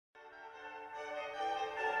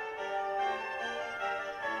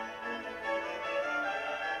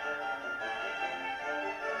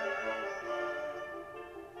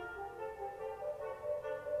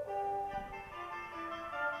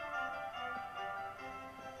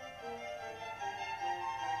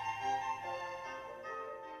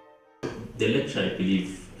the lecture, I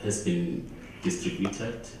believe, has been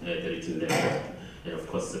distributed, the written lecture, and of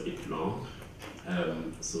course it's a bit long,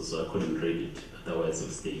 so I couldn't read it, otherwise I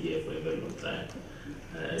would stay here for a very long time.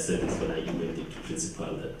 I said this when I emailed it to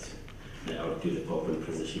principal that I would do the PowerPoint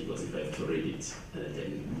presentation, because if I have to read it,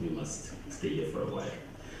 then we must stay here for a while.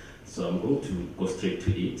 So I'm going to go straight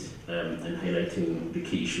to it and highlighting the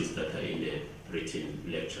key issues that are in the written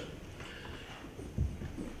lecture.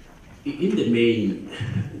 In the main,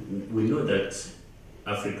 we know that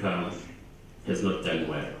Africa has not done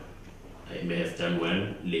well. It may have done well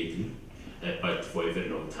lately, but for a very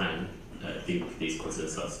long time, I think there's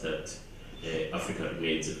consensus that Africa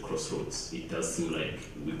remains at crossroads. It does seem like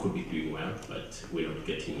we could be doing well, but we're not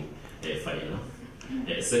getting far enough.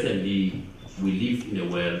 Secondly, we live in a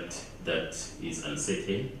world that is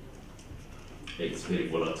uncertain. It's very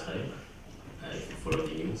volatile. If you follow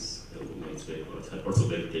the news, we know it's very volatile, also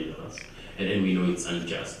very dangerous. And then we know it's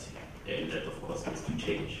unjust, and that of course needs to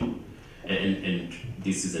change. And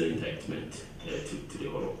this is an indictment to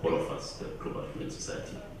the all of us, the global human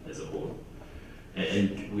society as a whole.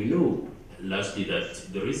 And we know lastly that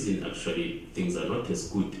the reason actually things are not as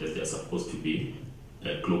good as they're supposed to be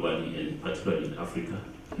globally, and particularly in Africa,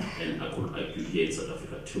 and I could argue here in South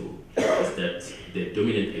Africa too, is that the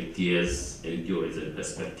dominant ideas and theories and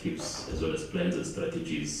perspectives, as well as plans and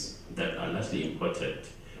strategies that are largely imported,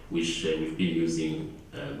 which we've been using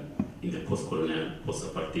in the post-colonial,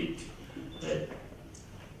 post-apartheid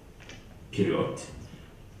period,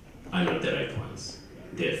 are not the right ones.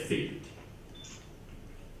 They have failed.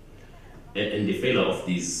 And the failure of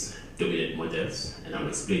these dominant models, and I'll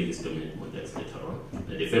explain these dominant models later on,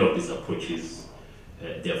 the failure of these approaches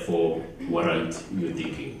therefore warrant new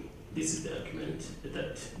thinking. This is the argument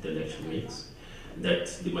that the lecture makes, that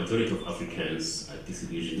the majority of Africans are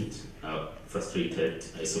disillusioned, are frustrated,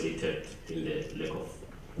 isolated in the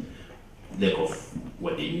lack of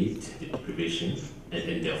what they need, the deprivation,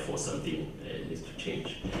 and therefore something needs to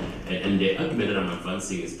change. And the argument that I'm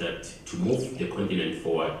advancing is that to move the continent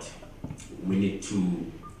forward, we need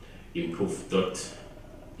to improve thought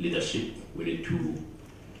leadership, we need to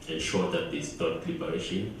ensure that there's thought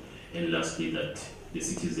liberation, and lastly that the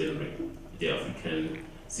citizenry, the African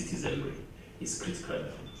citizenry, is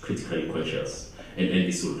critically conscious. And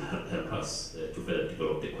this will help us to further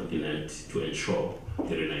develop the continent, to ensure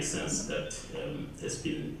the renaissance that has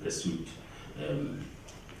been pursued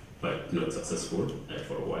but not successful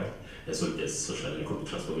for a while, as well as social and economic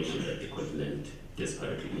transformation that the continent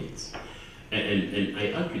desperately needs. And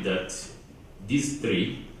I argue that these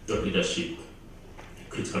three, thought leadership,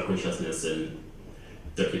 critical consciousness, and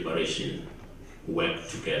thought liberation, work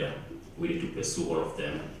together. We need to pursue all of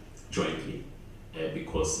them jointly.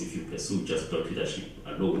 Because if you pursue just thought leadership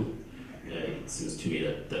alone, it seems to me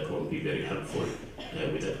that that won't be very helpful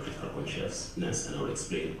with that critical consciousness, and I'll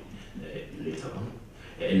explain later on.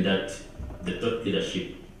 And that the thought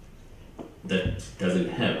leadership that doesn't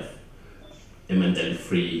have a mentally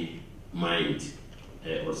free mind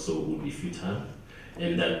also will be futile,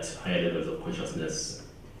 and that higher levels of consciousness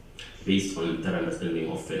based on that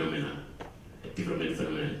understanding of phenomena, development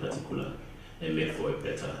phenomena in particular, and made for a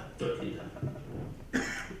better thought leader.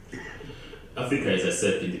 Africa, as I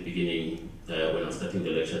said in the beginning when I was starting the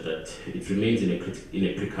lecture, that it remains in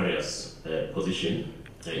a precarious position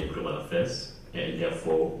in global affairs, and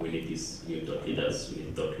therefore we need these new thought leaders, we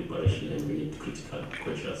need thought liberation, and we need critical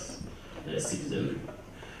conscious citizenry.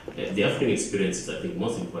 The African experiences, I think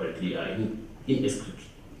most importantly, are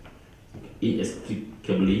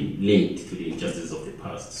inextricably linked to the injustices of the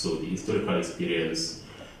past. So the historical experience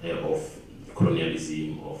of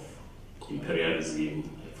colonialism, of imperialism,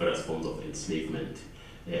 various forms of enslavement,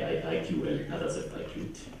 I argue, and others have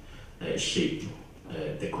argued, shape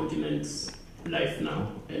the continent's life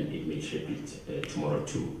now, and it may shape it tomorrow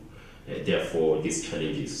too. Therefore, these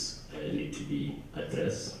challenges need to be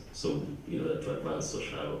addressed, so in order to advance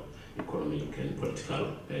social, economic, and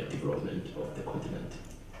political development of the continent.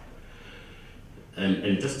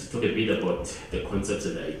 And just to talk a bit about the concepts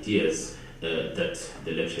and ideas that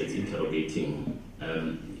the lecture is interrogating.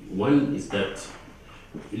 One is that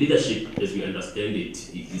leadership, as we understand it,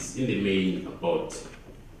 is in the main about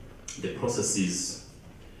the processes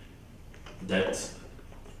that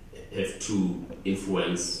have to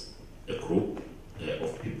influence a group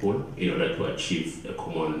of people in order to achieve a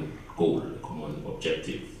common goal, a common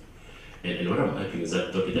objective. And what I'm arguing is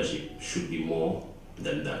that thought leadership should be more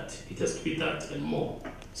than that. It has to be that and more.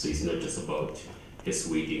 So it's not just about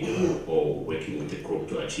persuading or working with a group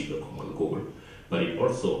to achieve a common goal, but it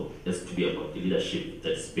also has to be about the leadership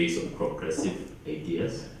that's based on progressive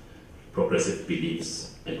ideas, progressive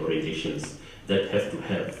beliefs and orientations that have to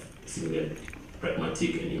have similar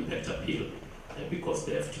pragmatic and impact appeal, because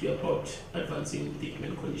they have to be about advancing the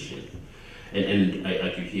human condition. And I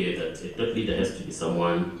argue here that a thought leader has to be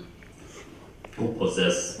someone who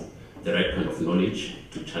possesses the right kind of knowledge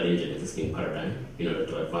to challenge an existing paradigm in order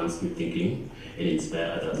to advance new thinking and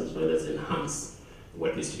inspire others, as well as enhance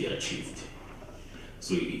what needs to be achieved.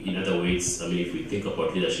 So in other words, I mean, if we think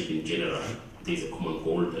about leadership in general, there's a common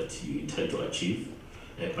goal that you intend to achieve,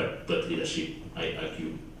 but that leadership, I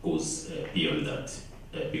argue, goes beyond that,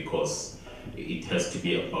 because it has to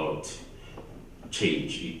be about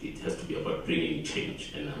change. It has to be about bringing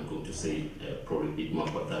change, and I'm going to say probably a bit more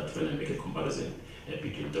about that when I make a comparison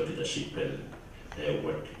between thought leadership and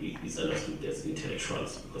what is understood as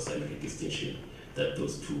intellectuals, because I make a distinction that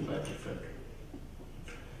those two are different.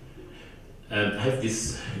 I have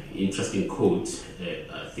this interesting quote,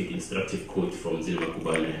 I think instructive quote from Zilma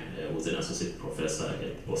Kubane, who was an associate professor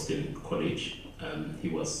at Boston College.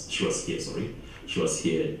 She was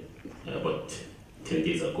here about 10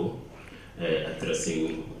 days ago,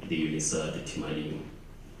 addressing the UNISA, the TMALI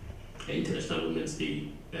International Women's Day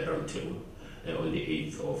Roundtable on the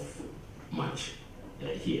 8th of March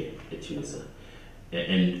here at UNISA.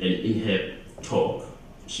 And in her talk,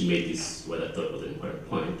 she made this, what I thought was an important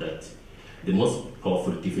point, that the most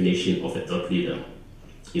powerful definition of a thought leader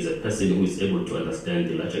is a person who is able to understand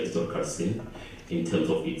the larger historical scene in terms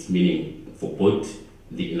of its meaning for both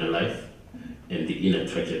the inner life and the inner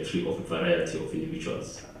trajectory of a variety of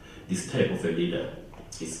individuals. This type of a leader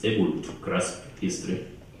is able to grasp history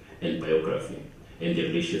and biography and the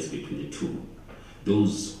relations between the two.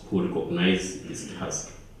 Those who recognize this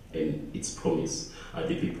task and its promise are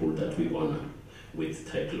the people that we honor with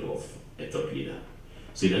the title of a thought leader.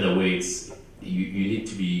 So in other words, you need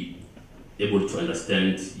to be able to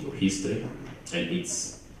understand your history and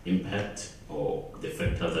its impact, or the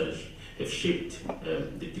factors that have shaped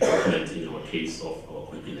the development, in our case, of our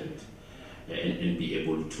continent, and be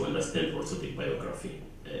able to understand also the biography,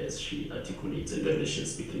 as she articulates, and the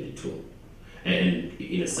relations between the two. And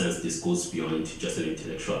in a sense, this goes beyond just an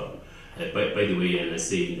intellectual. By the way, and I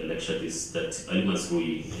say in the lecture this, that Ali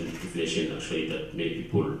Masrui, and the definition actually that many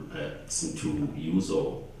people seem to use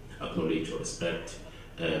or acknowledge or respect,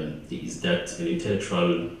 is that an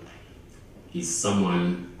intellectual is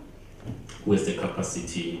someone who has the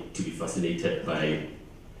capacity to be fascinated by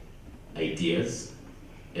ideas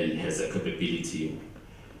and has a capability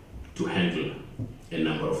to handle a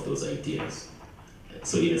number of those ideas.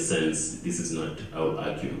 So in a sense, this is not, I would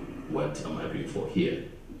argue, what I'm arguing for here.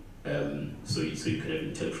 So you can have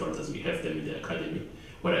intellectuals as we have them in the academy.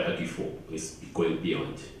 What I argue for is going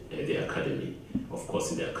beyond the academy. Of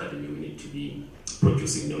course, in the academy we need to be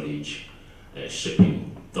producing knowledge,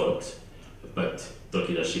 shaping thought, but thought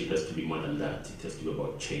leadership has to be more than that. It has to be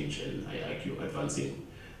about change, and I argue advancing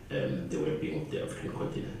the well-being of the African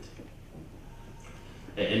continent.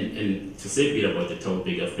 And to say a bit about the Thabo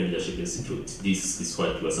Mbeki African Leadership Institute, this is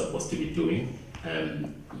what we're supposed to be doing,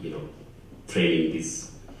 training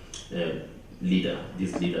these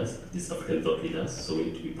leaders, these African thought leaders. So we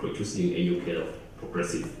need to be producing a new kind of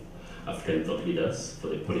progressive African thought leaders for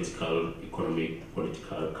the political, economic,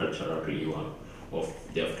 political, cultural renewal of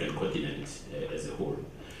the African continent as a whole.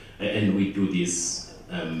 And we do this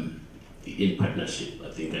in partnership.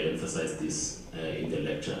 I think I emphasized this in the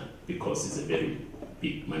lecture, because it's a very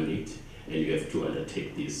big mandate, and you have to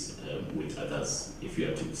undertake this with others if you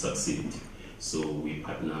are to succeed. So we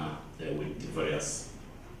partner with various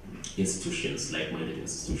institutions, like-minded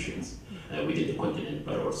institutions within the continent,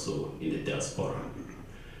 but also in the diaspora.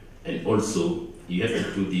 And also, you have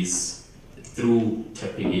to do this through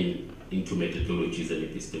tapping into methodologies and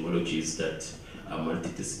epistemologies that are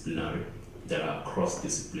multidisciplinary, that are across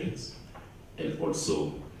disciplines, and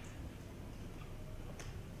also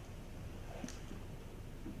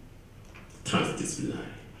transdisciplinary.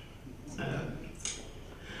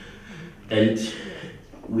 And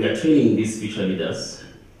we are training these future leaders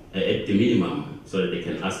at the minimum so that they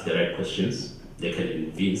can ask the right questions, they can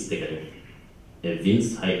evince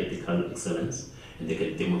high ethical excellence, and they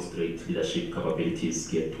can demonstrate leadership capabilities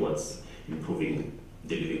geared towards improving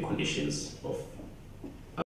the living conditions of